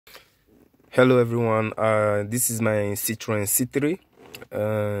Hello everyone, this is my Citroen C3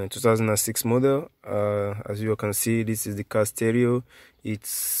 2006 model. As you can see, this is the car stereo. It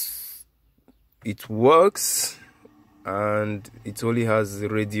works, and it only has the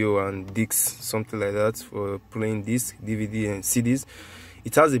radio and discs, something like that, for playing disc, DVD and CDs.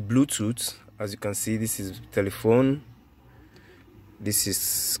 It has a Bluetooth. As you can see, this is telephone, this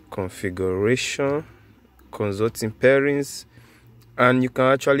is configuration, consulting pairings, and you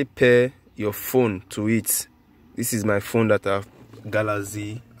can actually pair your phone to it. This is my phone that I've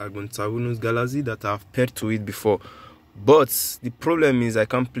Galaxy that I've paired to it before, but the problem is I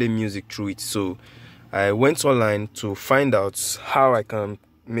can't play music through it. So I went online to find out how I can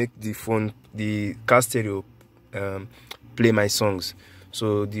make the car stereo play my songs.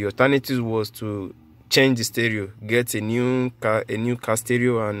 So the alternative was to change the stereo, get a new car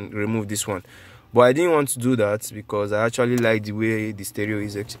stereo and remove this one. But I didn't want to do that because I actually like the way the stereo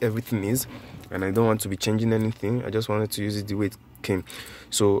is, everything is, and I don't want to be changing anything. I just wanted to use it the way it came.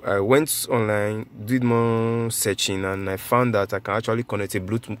 So I went online, did more searching, and I found that I can actually connect a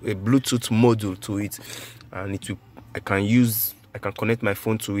Bluetooth module to it, and I can connect my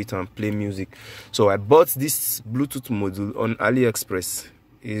phone to it and play music. So I bought this Bluetooth module on AliExpress.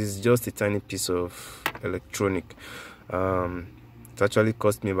 It's just a tiny piece of electronic. It actually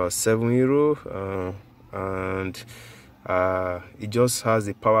cost me about €7, and it just has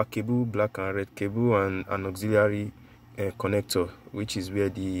a power cable, black and red cable, and an auxiliary connector, which is where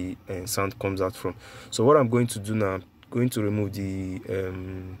the sound comes out from. So what I'm going to do now, I'm going to remove the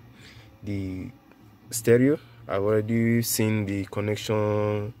stereo. I've already seen the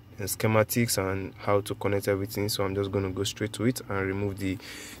connection and schematics and how to connect everything, so I'm just going to go straight to it and remove the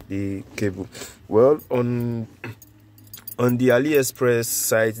cable. Well, on the AliExpress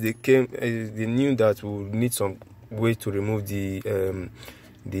site, they knew that we would need some way to remove the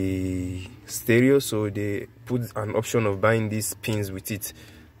stereo, so they put an option of buying these pins with it.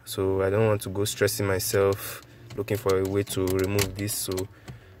 So I don't want to go stressing myself looking for a way to remove this, so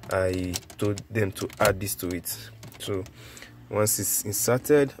I told them to add this to it. So once it's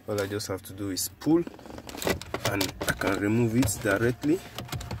inserted, all I just have to do is pull, and I can remove it directly.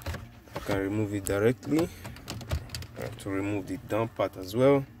 I have to remove the down part as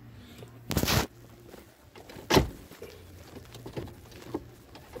well.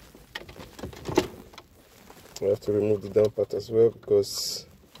 I have to remove the down part as well because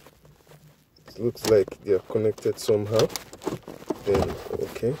it looks like they are connected somehow. Then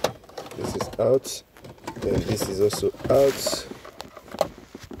okay, this is out, then this is also out.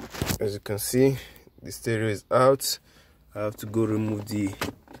 As you can see, the stereo is out. I have to go remove the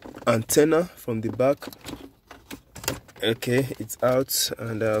antenna from the back. Okay, it's out,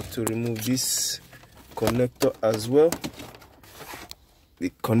 and I have to remove this connector as well. The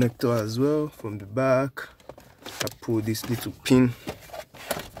connector as well from the back. I pull this little pin.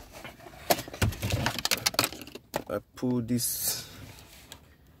 I pull this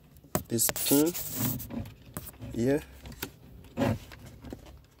pin here.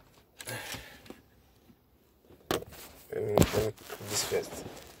 Let me put this first.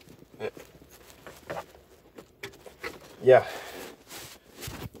 Yeah,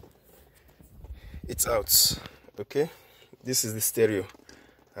 it's out. Okay, this is the stereo.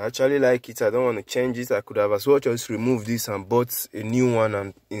 I actually like it. I don't want to change it. I could have as well just removed this and bought a new one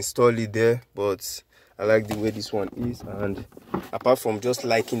and install it there, but I like the way this one is. And apart from just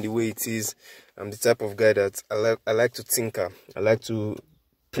liking the way it is, I'm the type of guy that I like to tinker. I like to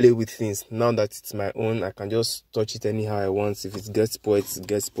play with things. Now that it's my own, I can just touch it anyhow I want. If it gets spoiled,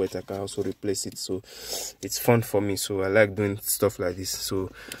 I can also replace it. So it's fun for me. So I like doing stuff like this. So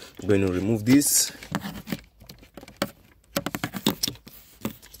I'm going to remove this.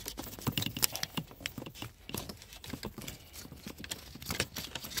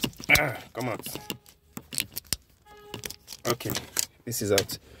 Come out. Okay, this is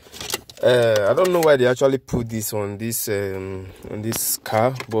out. I don't know why they actually put this on this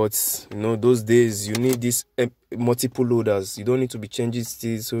car, but you know, those days you need this multiple loaders. You don't need to be changing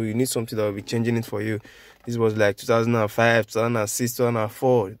still, so you need something that will be changing it for you. This was like 2005, 2006,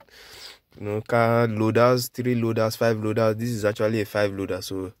 2004. You know, car loaders, 3 loaders, 5 loaders. This is actually a 5 loader,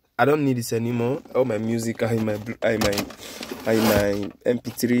 so I don't need this anymore. All my music are in my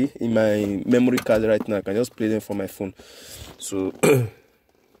MP3, in my memory card right now. I can just play them from my phone. So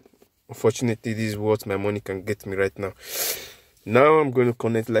unfortunately, this is what my money can get me right now. Now I'm going to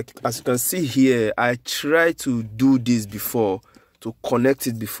connect. Like as you can see here, I tried to do this before, to connect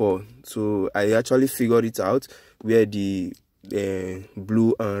it before. So I actually figured it out where the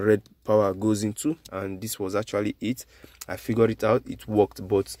blue and red power goes into, and this was actually it. I figured it out, it worked,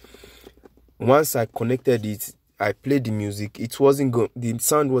 but once I connected it, I played the music. It wasn't the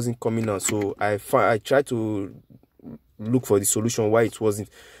sound wasn't coming out. So I tried to look for the solution why it wasn't,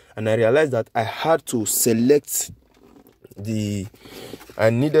 and I realized that I had to select I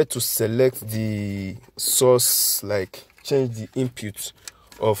needed to select the source, like change the input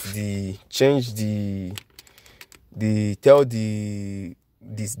of tell the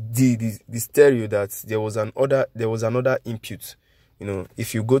stereo that there was another input. You know,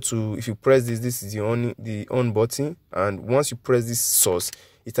 if you press this is the on button, and once you press this source,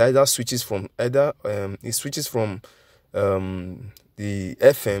 it either switches from the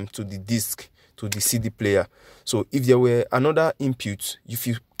FM to the disc to the CD player. So if there were another input, if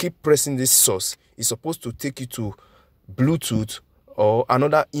you keep pressing this source, it's supposed to take you to Bluetooth or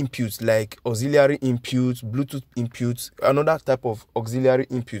another input like auxiliary input, Bluetooth input, another type of auxiliary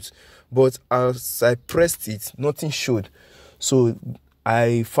input. But as I pressed it, nothing showed. So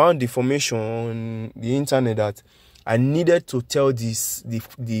I found information on the internet that I needed to tell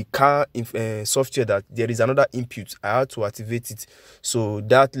the car software that there is another input. I had to activate it. So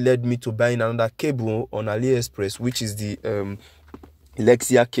that led me to buying another cable on AliExpress, which is the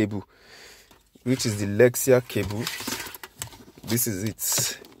lexia cable. This is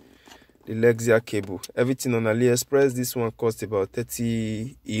it. The lexia cable. Everything on AliExpress. This one cost about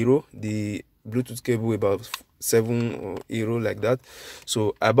 30 euro. The Bluetooth cable about 7 euro, like that.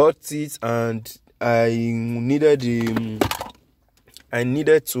 So I bought it, and I needed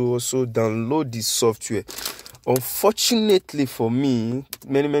to also download the software. Unfortunately for me,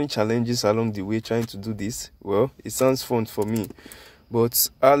 many challenges along the way trying to do this. Well, it sounds fun for me, but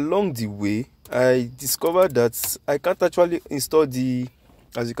along the way I discovered that I can't actually install as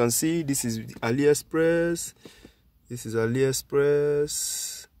you can see, this is AliExpress.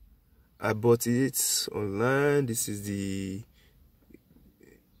 I bought it online. This is the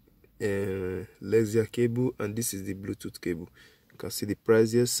lexia cable, and this is the Bluetooth cable. You can see the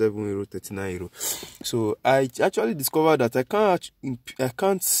price here, 7 euro, 39 euro. So I actually discovered that I can't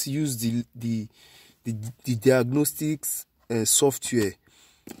use the diagnostics software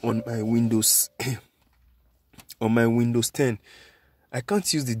on my Windows on my Windows 10. I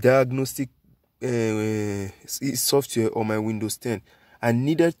can't use the diagnostic software on my Windows 10. I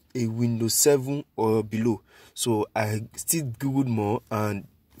needed a Windows 7 or below. So I still googled more and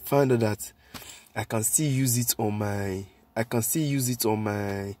found out that I can still use it on my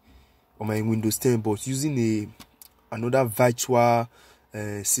Windows 10, but using another virtual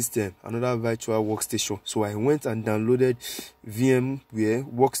system, another virtual workstation. So I went and downloaded VMware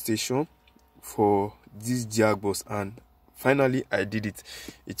workstation for this diagbox, and finally I did it.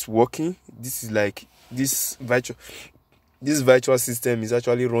 It's working. This is like this virtual system is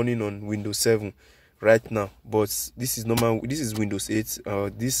actually running on Windows 7 right now, but this is normal. This is Windows 8.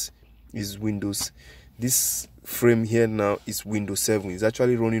 This frame here now is Windows 7. It's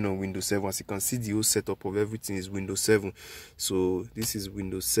actually running on Windows 7. As you can see, the whole setup of everything is Windows 7. So this is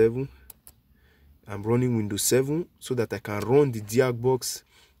Windows 7. I'm running Windows 7 so that I can run the diagbox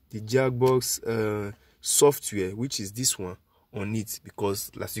software, which is this one, on it,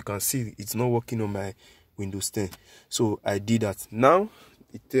 because as you can see, it's not working on my Windows 10. So I did that. Now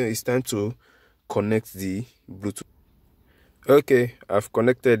it's time to connect the Bluetooth. Okay, I've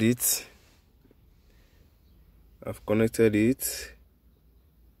connected it.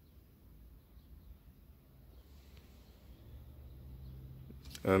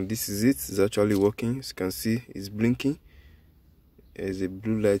 And this is it. It's actually working. As you can see, it's blinking. There's a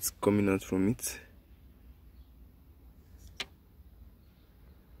blue light coming out from it.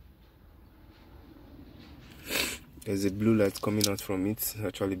 There's a blue light coming out from it. It's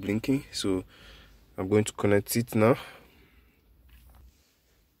actually blinking. So I'm going to connect it now.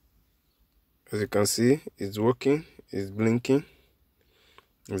 As you can see, it's working. It's blinking.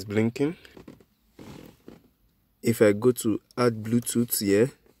 If I go to add Bluetooth here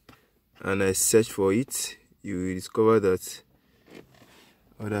and I search for it, you will discover that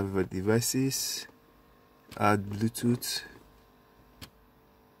other devices, add Bluetooth.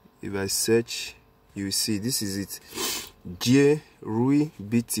 If I search, you will see this is it, Rui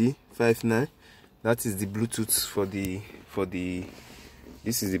BT59. That is the Bluetooth for the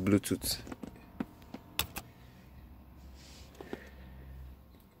this is the Bluetooth.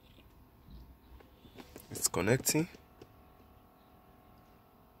 It's connecting.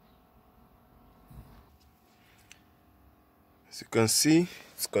 As you can see,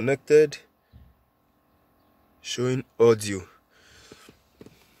 it's connected, showing audio.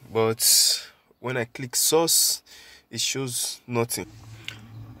 But when I click source, it shows nothing.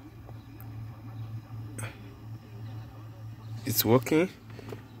 It's working.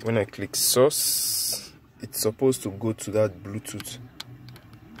 When I click source, it's supposed to go to that Bluetooth,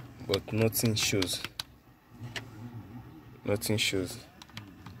 but nothing shows. Nothing shows.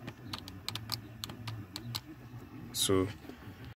 So